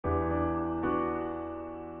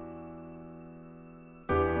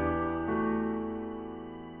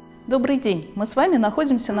Добрый день! Мы с вами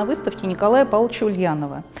находимся на выставке Николая Павловича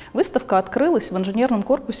Ульянова. Выставка открылась в инженерном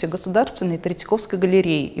корпусе Государственной Третьяковской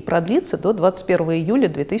галереи и продлится до 21 июля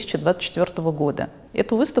 2024 года.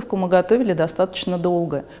 Эту выставку мы готовили достаточно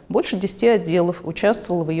долго. Больше 10 отделов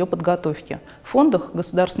участвовало в ее подготовке. В фондах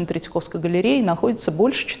Государственной Третьяковской галереи находится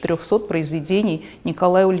больше 400 произведений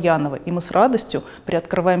Николая Ульянова, и мы с радостью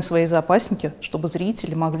приоткрываем свои запасники, чтобы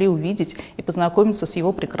зрители могли увидеть и познакомиться с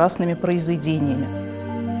его прекрасными произведениями.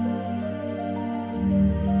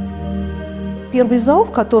 Первый зал,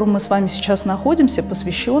 в котором мы с вами сейчас находимся,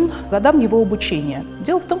 посвящен годам его обучения.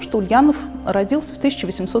 Дело в том, что Ульянов родился в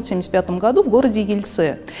 1875 году в городе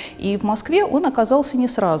Ельце. И в Москве он оказался не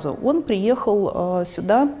сразу. Он приехал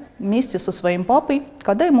сюда вместе со своим папой,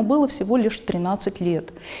 когда ему было всего лишь 13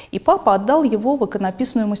 лет. И папа отдал его в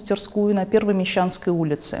иконописную мастерскую на Первой Мещанской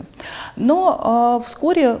улице. Но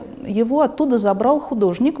вскоре его оттуда забрал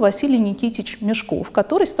художник Василий Никитич Мешков,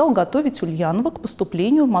 который стал готовить Ульянова к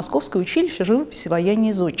поступлению в Московское училище живописи,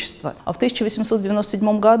 ваяния и зодчества. А в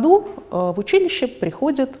 1897 году в училище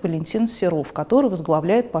приходит Валентина Серова, который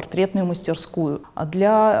возглавляет портретную мастерскую. А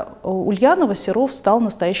для Ульянова Серов стал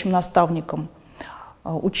настоящим наставником,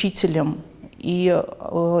 учителем. И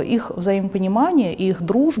их взаимопонимание и их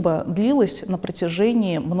дружба длилась на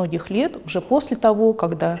протяжении многих лет, уже после того,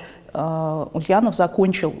 когда Ульянов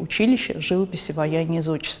закончил училище живописи, ваяния и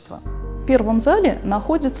зодчества. В первом зале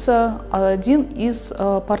находится один из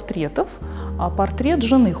портретов, портрет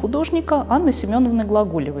жены художника Анны Семеновны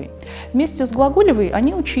Глаголевой. Вместе с Глаголевой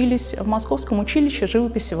они учились в Московском училище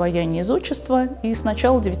живописи, ваяния и зодчества, и с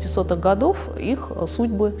начала 900-х годов их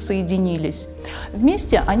судьбы соединились.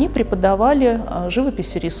 Вместе они преподавали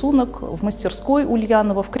живопись и рисунок в мастерской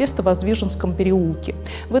Ульянова в Крестовоздвиженском переулке.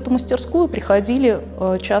 В эту мастерскую приходили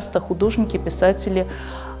часто художники, писатели,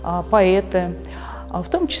 поэты, в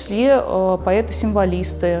том числе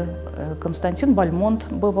поэты-символисты. Константин Бальмонт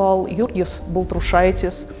бывал, Юргис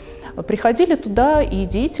Балтрушайтис. Приходили туда и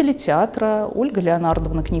деятели театра: Ольга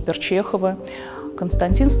Леонардовна Книпер-Чехова,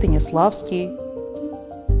 Константин Станиславский.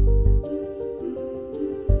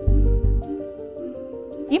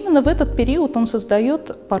 Именно в этот период он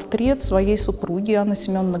создает портрет своей супруги Анны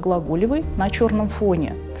Семеновны Глаголевой на черном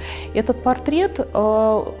фоне. Этот портрет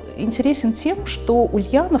интересен тем, что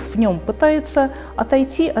Ульянов в нем пытается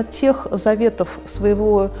отойти от тех заветов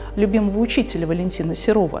своего любимого учителя Валентина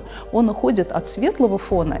Серова. Он уходит от светлого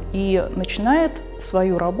фона и начинает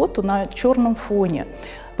свою работу на черном фоне,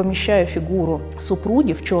 помещая фигуру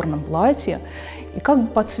супруги в черном платье и как бы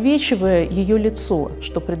подсвечивая ее лицо,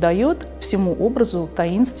 что придает всему образу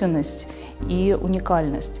таинственность и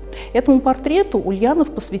уникальность. Этому портрету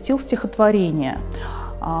Ульянов посвятил стихотворение,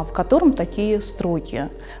 в котором такие строки: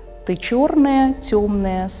 «Ты черная,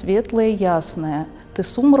 темная, светлая, ясная, ты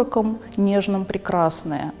сумраком нежным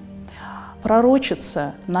прекрасная.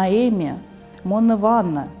 Пророчица, Наэме, Монна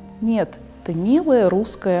Ванна, нет, ты милая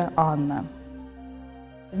русская Анна».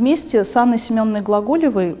 Вместе с Анной Семеновной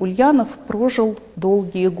Глаголевой Ульянов прожил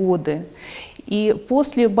долгие годы. И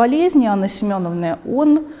после болезни Анны Семеновны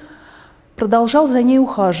он продолжал за ней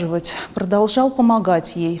ухаживать, продолжал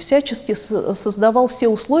помогать ей, всячески создавал все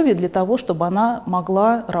условия для того, чтобы она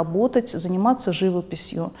могла работать, заниматься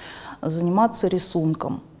живописью, заниматься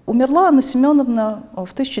рисунком. Умерла Анна Семеновна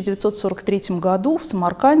в 1943 году в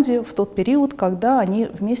Самарканде, в тот период, когда они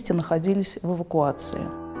вместе находились в эвакуации.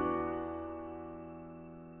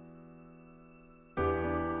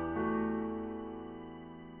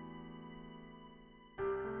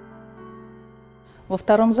 Во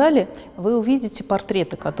втором зале вы увидите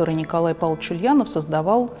портреты, которые Николай Павлович Ульянов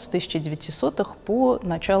создавал с 1900-х по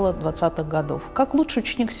начало 20-х годов. Как лучший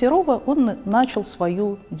ученик Серова, он начал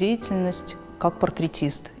свою деятельность как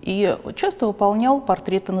портретист и часто выполнял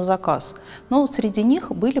портреты на заказ. Но среди них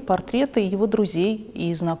были портреты его друзей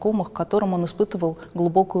и знакомых, к которым он испытывал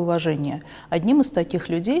глубокое уважение. Одним из таких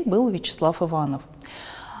людей был Вячеслав Иванов.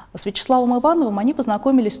 С Вячеславом Ивановым они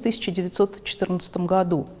познакомились в 1914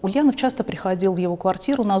 году. Ульянов часто приходил в его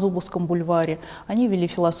квартиру на Зубовском бульваре. Они вели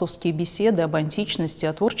философские беседы об античности,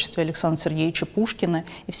 о творчестве Александра Сергеевича Пушкина.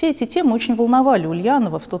 И все эти темы очень волновали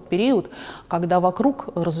Ульянова в тот период, когда вокруг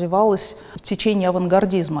развивалось течение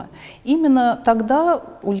авангардизма. Именно тогда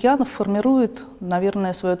Ульянов формирует,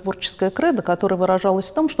 наверное, свое творческое кредо, которое выражалось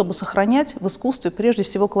в том, чтобы сохранять в искусстве прежде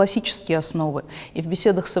всего классические основы. И в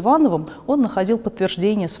беседах с Ивановым он находил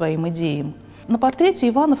подтверждение своим идеям. На портрете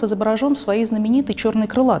Иванов изображен в своей знаменитой черной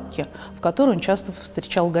крылатке, в которой он часто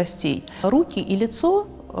встречал гостей. Руки и лицо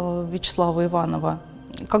Вячеслава Иванова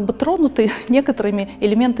как бы тронуты некоторыми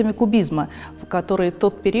элементами кубизма, которые в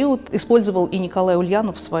тот период использовал и Николай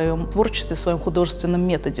Ульянов в своем творчестве, в своем художественном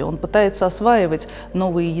методе. Он пытается осваивать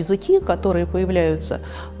новые языки, которые появляются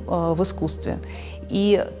в искусстве.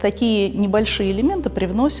 И такие небольшие элементы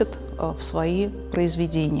привносят в свои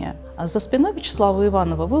произведения. А за спиной Вячеслава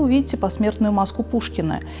Иванова вы увидите посмертную маску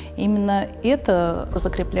Пушкина. Именно это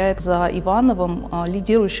закрепляет за Ивановым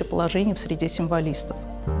лидирующее положение в среде символистов.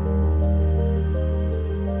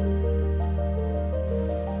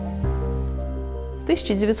 В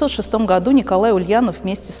 1906 году Николай Ульянов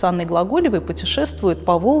вместе с Анной Глаголевой путешествует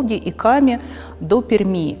по Волге и Каме до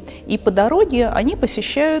Перми. И по дороге они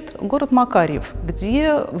посещают город Макарьев,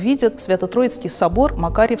 где видят Свято-Троицкий собор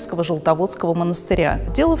Макарьевского-Желтоводского монастыря.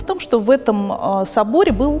 Дело в том, что в этом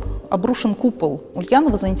соборе был обрушен купол.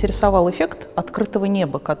 Ульянова заинтересовал эффект открытого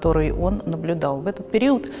неба, который он наблюдал. В этот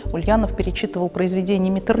период Ульянов перечитывал произведения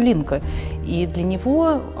Меттерлинка, и для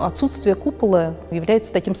него отсутствие купола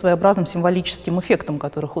является таким своеобразным символическим эффектом,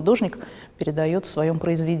 который художник передает в своем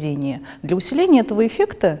произведении. Для усиления этого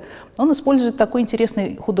эффекта он использует такой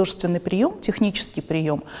интересный художественный прием, технический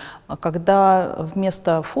прием, когда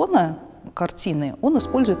вместо фона картины он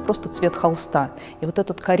использует просто цвет холста. И вот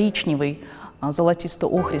этот коричневый,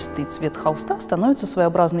 золотисто-охристый цвет холста становится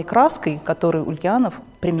своеобразной краской, которую Ульянов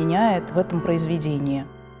применяет в этом произведении.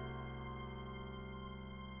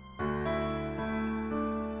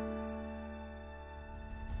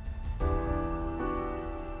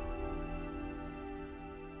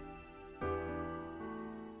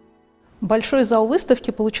 Большой зал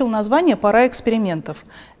выставки получил название «Пора экспериментов».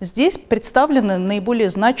 Здесь представлены наиболее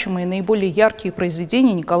значимые, наиболее яркие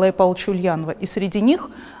произведения Николая Павловича Ульянова, и среди них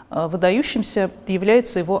выдающимся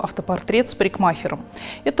является его автопортрет с парикмахером.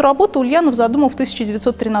 Эту работу Ульянов задумал в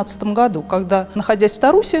 1913 году, когда, находясь в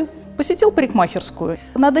Тарусе, посетил парикмахерскую.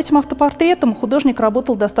 Над этим автопортретом художник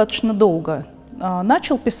работал достаточно долго.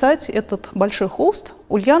 Начал писать этот большой холст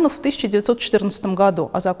Ульянов в 1914 году,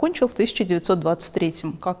 а закончил в 1923.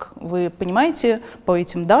 Как вы понимаете, по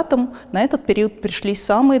этим датам на этот период пришлись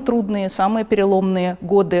самые трудные, самые переломные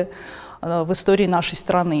годы в истории нашей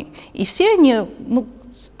страны. И все они,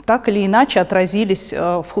 так или иначе отразились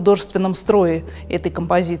в художественном строе этой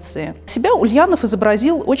композиции. Себя Ульянов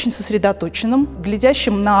изобразил очень сосредоточенным,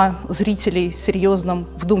 глядящим на зрителей серьезным,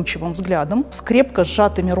 вдумчивым взглядом, с крепко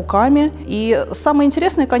сжатыми руками. И самое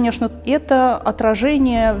интересное, конечно, это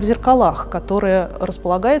отражение в зеркалах, которое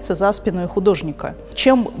располагается за спиной художника.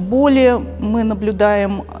 Чем более мы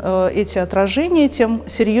наблюдаем эти отражения, тем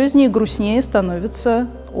серьезнее и грустнее становится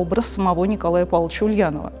образ самого Николая Павловича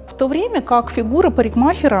Ульянова. В то время как фигура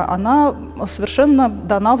парикмахера, она совершенно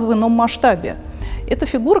дана в ином масштабе. Эта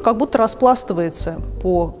фигура как будто распластывается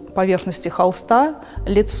по поверхности холста.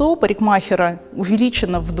 Лицо парикмахера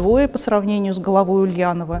увеличено вдвое по сравнению с головой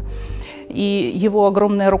Ульянова. И его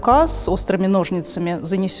огромная рука с острыми ножницами,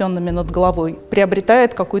 занесенными над головой,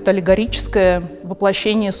 приобретает какое-то аллегорическое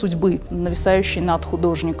воплощение судьбы, нависающей над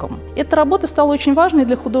художником. Эта работа стала очень важной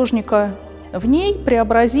для художника. В ней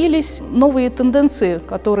преобразились новые тенденции,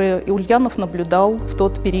 которые Ульянов наблюдал в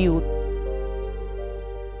тот период.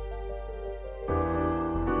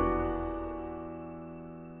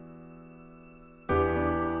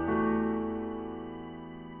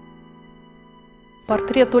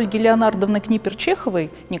 Портрет Ольги Леонардовны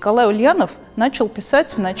Книпер-Чеховой Николай Ульянов начал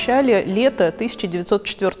писать в начале лета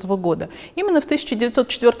 1904 года. Именно в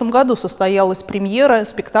 1904 году состоялась премьера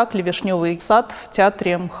спектакля «Вишневый сад» в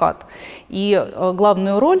театре МХАТ. И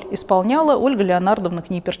главную роль исполняла Ольга Леонардовна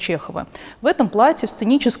Книпер-Чехова. В этом платье, в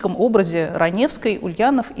сценическом образе Раневской,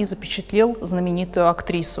 Ульянов и запечатлел знаменитую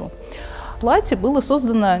актрису. Платье было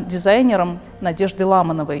создано дизайнером Надеждой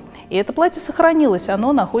Ламановой. И это платье сохранилось,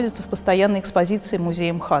 оно находится в постоянной экспозиции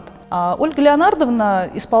музея МХАТ. А Ольга Леонардовна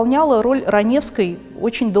исполняла роль Раневской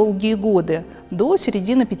очень долгие годы, до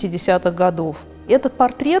середины 50-х годов. Этот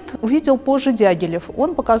портрет увидел позже Дягилев.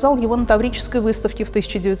 Он показал его на Таврической выставке в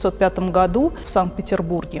 1905 году в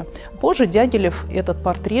Санкт-Петербурге. Позже Дягилев этот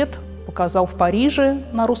портрет показал в Париже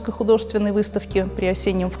на русской художественной выставке при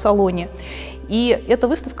осеннем салоне. И эта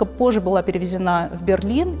выставка позже была перевезена в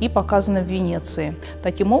Берлин и показана в Венеции.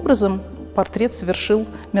 Таким образом, портрет совершил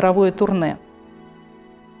мировое турне.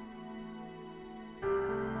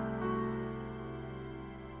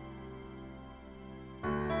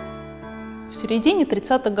 В середине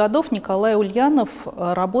 30-х годов Николай Ульянов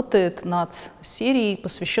работает над серией,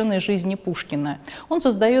 посвященной жизни Пушкина. Он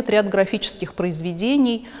создает ряд графических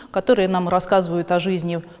произведений, которые нам рассказывают о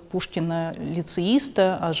жизни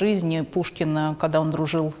Пушкина-лицеиста, о жизни Пушкина, когда он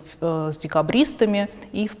дружил с декабристами,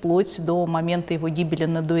 и вплоть до момента его гибели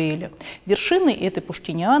на дуэли. Вершиной этой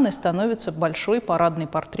пушкинианы становится большой парадный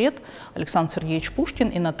портрет Александр Сергеевич Пушкин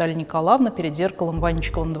и Наталья Николаевна перед зеркалом в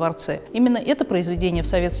Ванечковом дворце. Именно это произведение в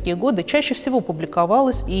советские годы чаще всего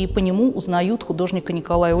публиковалось, и по нему узнают художника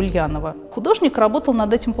Николая Ульянова. Художник работал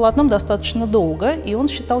над этим полотном достаточно долго, и он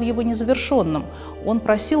считал его незавершенным. Он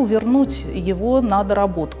просил вернуть его на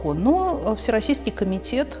доработку, но Всероссийский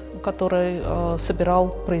комитет, который собирал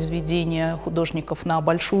произведения художников на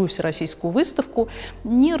большую всероссийскую выставку,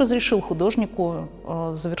 не разрешил художнику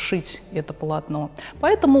завершить это полотно.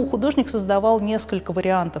 Поэтому художник создавал несколько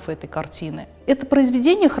вариантов этой картины. Это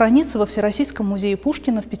произведение хранится во Всероссийском музее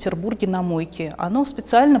Пушкина в Петербурге на Мойке. Оно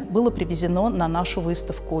специально было привезено на нашу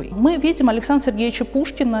выставку. Мы видим Александра Сергеевича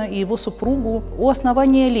Пушкина и его супругу у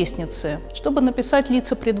основания лестницы. Чтобы написать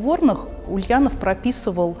лица придворных, Ульянов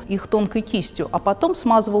прописывал их тонкой кистью, а потом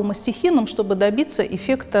смазывал мастихином, чтобы добиться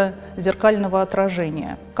эффекта зеркального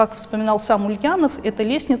отражения. Как вспоминал сам Ульянов, эта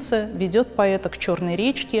лестница ведет поэта к Черной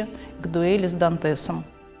речке, к дуэли с Дантесом.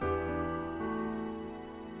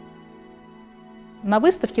 На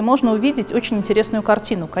выставке можно увидеть очень интересную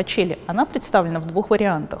картину «Качели». Она представлена в двух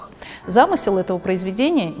вариантах. Замысел этого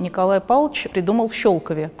произведения Николай Павлович придумал в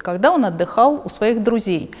Щелкове, когда он отдыхал у своих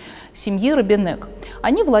друзей, семьи Робинек.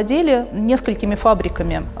 Они владели несколькими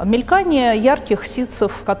фабриками. Мелькание ярких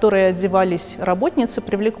ситцев, в которые одевались работницы,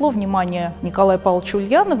 привлекло внимание Николая Павловича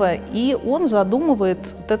Ульянова, и он задумывает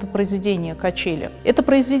вот это произведение «Качели». Это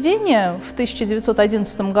произведение в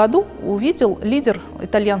 1911 году увидел лидер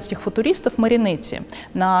итальянских футуристов Маринетти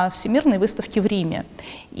на Всемирной выставке в Риме.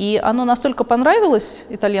 И оно настолько понравилось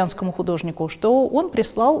итальянскому художнику, что он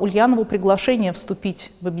прислал Ульянову приглашение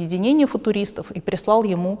вступить в объединение футуристов и прислал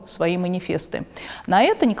ему свои манифесты. На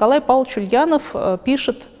это Николай Павлович Ульянов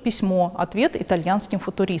пишет письмо, ответ итальянским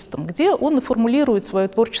футуристам, где он и формулирует свое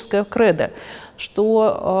творческое кредо,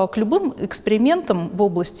 что к любым экспериментам в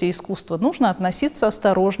области искусства нужно относиться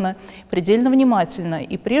осторожно, предельно внимательно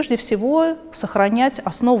и прежде всего сохранять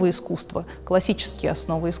основы искусства, классические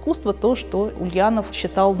основы искусства, то, что Ульянов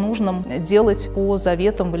считал нужным делать по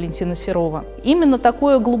заветам Валентина Серова. Именно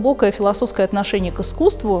такое глубокое философское отношение к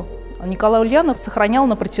искусству Николай Ульянов сохранял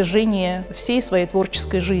на протяжении всей своей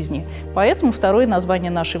творческой жизни. Поэтому второе название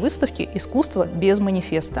нашей выставки – «Искусство без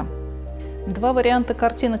манифеста». Два варианта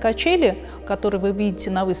картины «Качели», которые вы видите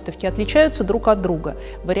на выставке, отличаются друг от друга.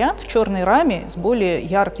 Вариант в черной раме с более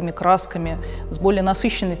яркими красками, с более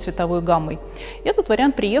насыщенной цветовой гаммой. Этот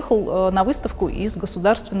вариант приехал на выставку из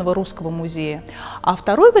Государственного русского музея. А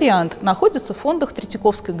второй вариант находится в фондах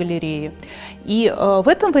Третьяковской галереи. И в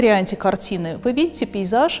этом варианте картины вы видите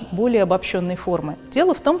пейзаж более обобщенной формы.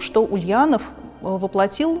 Дело в том, что Ульянов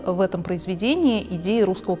воплотил в этом произведении идеи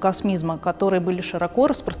русского космизма, которые были широко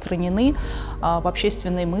распространены в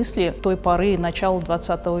общественной мысли той поры начала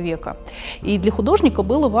XX века. И для художника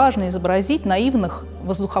было важно изобразить наивных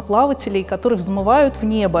воздухоплавателей, которые взмывают в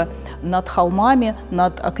небо над холмами,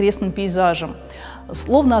 над окрестным пейзажем,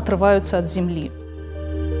 словно отрываются от земли.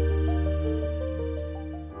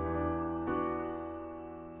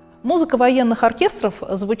 Музыка военных оркестров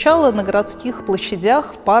звучала на городских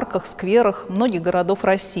площадях, парках, скверах многих городов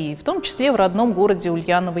России, в том числе в родном городе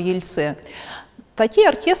Ульяново-Ельце. Такие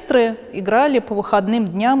оркестры играли по выходным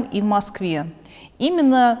дням и в Москве.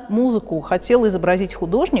 Именно музыку хотел изобразить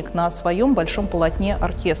художник на своем большом полотне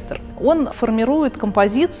 «Оркестр». Он формирует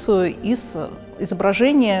композицию из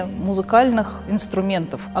изображения музыкальных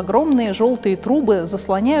инструментов. Огромные желтые трубы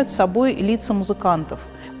заслоняют собой лица музыкантов.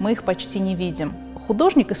 Мы их почти не видим.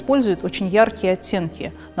 Художник использует очень яркие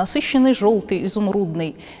оттенки – насыщенный желтый,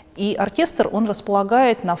 изумрудный. И оркестр он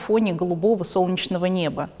располагает на фоне голубого солнечного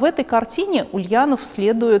неба. В этой картине Ульянов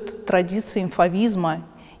следует традициям фавизма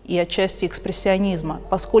и отчасти экспрессионизма,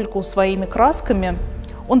 поскольку своими красками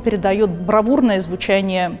он передает бравурное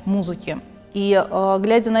звучание музыки. И,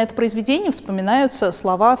 глядя на это произведение, вспоминаются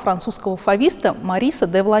слова французского фависта Мариса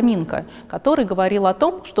де Вламинко, который говорил о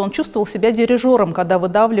том, что он чувствовал себя дирижером, когда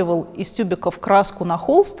выдавливал из тюбиков краску на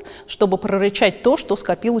холст, чтобы прорычать то, что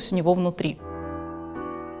скопилось у него внутри.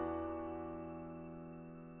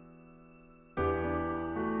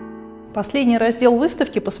 Последний раздел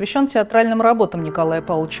выставки посвящен театральным работам Николая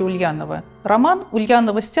Павловича Ульянова. Роман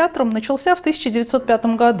Ульянова с театром начался в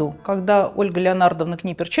 1905 году, когда Ольга Леонардовна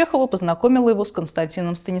Книпер-Чехова познакомила его с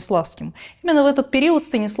Константином Станиславским. Именно в этот период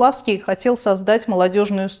Станиславский хотел создать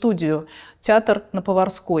молодежную студию «Театр на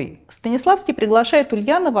Поварской». Станиславский приглашает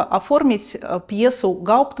Ульянова оформить пьесу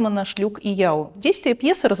Гауптмана «Шлюк и Яу». Действие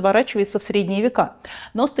пьесы разворачивается в средние века,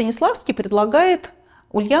 но Станиславский предлагает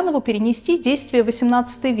Ульянову перенести действие в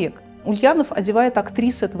XVIII век. Ульянов одевает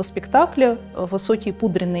актрис этого спектакля в высокие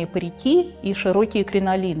пудренные парики и широкие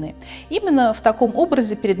кринолины. Именно в таком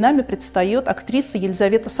образе перед нами предстает актриса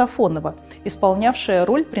Елизавета Сафонова, исполнявшая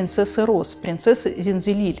роль принцессы Роз, принцессы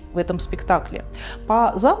Зензелиль в этом спектакле.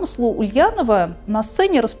 По замыслу Ульянова на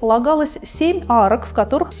сцене располагалось 7 арок, в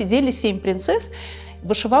которых сидели 7 принцесс,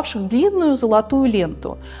 вышивавших длинную золотую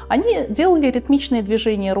ленту. Они делали ритмичные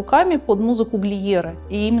движения руками под музыку Глиера,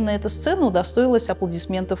 и именно эта сцена удостоилась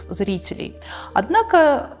аплодисментов зрителей.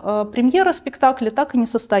 Однако премьера спектакля так и не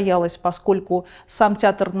состоялась, поскольку сам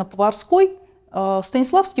театр на Поварской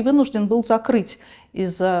Станиславский вынужден был закрыть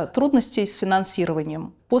из-за трудностей с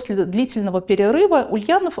финансированием. После длительного перерыва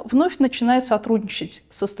Ульянов вновь начинает сотрудничать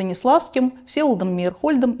со Станиславским, Всеволодом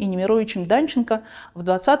Мейерхольдом и Немировичем Данченко в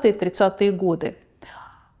 20-30-е годы.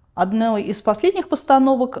 Одной из последних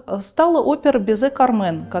постановок стала опера «Безе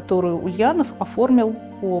Кармен», которую Ульянов оформил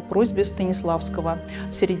по просьбе Станиславского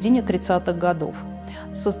в середине 30-х годов.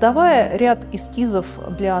 Создавая ряд эскизов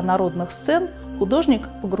для народных сцен, художник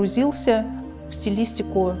погрузился в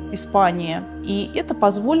стилистику Испании, и это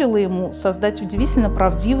позволило ему создать удивительно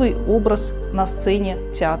правдивый образ на сцене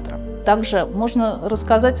театра. Также можно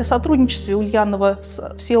рассказать о сотрудничестве Ульянова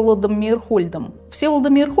с Всеволодом Мейерхольдом. Всеволода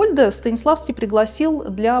Мейерхольда Станиславский пригласил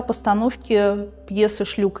для постановки пьесы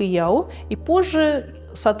 «Шлюк и Яу», и позже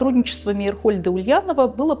сотрудничество Мейерхольда и Ульянова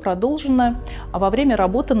было продолжено во время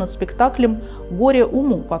работы над спектаклем «Горе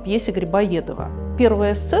уму» по пьесе Грибоедова.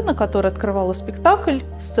 Первая сцена, которая открывала спектакль,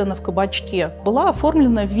 сцена в кабачке, была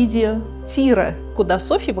оформлена в виде тира, куда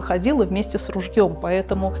Софья выходила вместе с ружьем.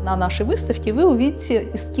 Поэтому на нашей выставке вы увидите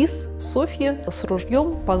эскиз Софьи с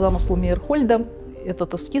ружьем по замыслу Мейерхольда.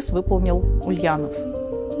 Этот эскиз выполнил Ульянов.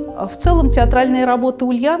 В целом театральные работы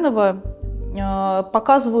Ульянова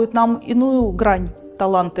показывают нам иную грань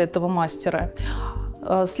таланта этого мастера.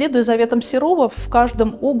 Следуя заветам Серова, в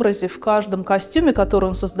каждом образе, в каждом костюме, который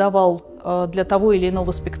он создавал для того или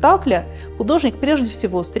иного спектакля, художник прежде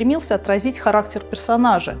всего стремился отразить характер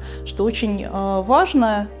персонажа, что очень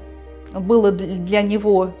важно было для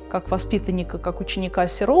него, как воспитанника, как ученика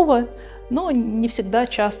Серова, но не всегда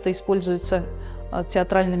часто используется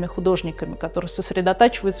театральными художниками, которые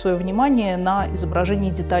сосредотачивают свое внимание на изображении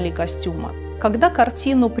деталей костюма. Когда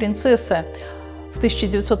картину «Принцесса» в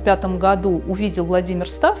 1905 году увидел Владимир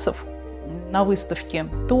Стасов на выставке,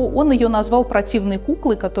 то он ее назвал противной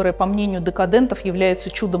куклой, которая, по мнению декадентов,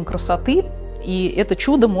 является чудом красоты, и это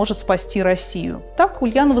чудо может спасти Россию. Так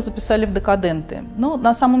Ульянова записали в декаденты. Но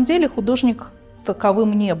на самом деле художник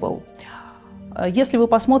таковым не был. Если вы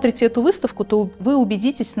посмотрите эту выставку, то вы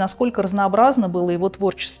убедитесь, насколько разнообразно было его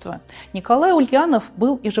творчество. Николай Ульянов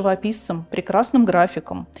был и живописцем, прекрасным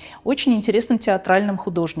графиком, очень интересным театральным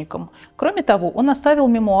художником. Кроме того, он оставил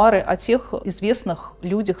мемуары о тех известных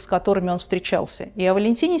людях, с которыми он встречался. И о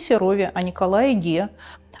Валентине Серове, о Николае Ге,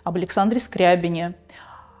 об Александре Скрябине,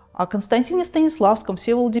 о Константине Станиславском,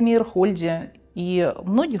 Всеволоде Мейерхольде и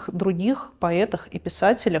многих других поэтах и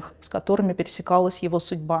писателях, с которыми пересекалась его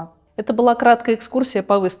судьба. Это была краткая экскурсия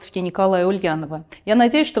по выставке Николая Ульянова. Я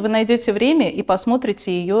надеюсь, что вы найдете время и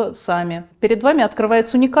посмотрите ее сами. Перед вами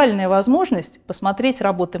открывается уникальная возможность посмотреть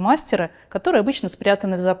работы мастера, которые обычно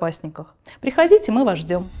спрятаны в запасниках. Приходите, мы вас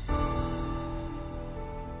ждем.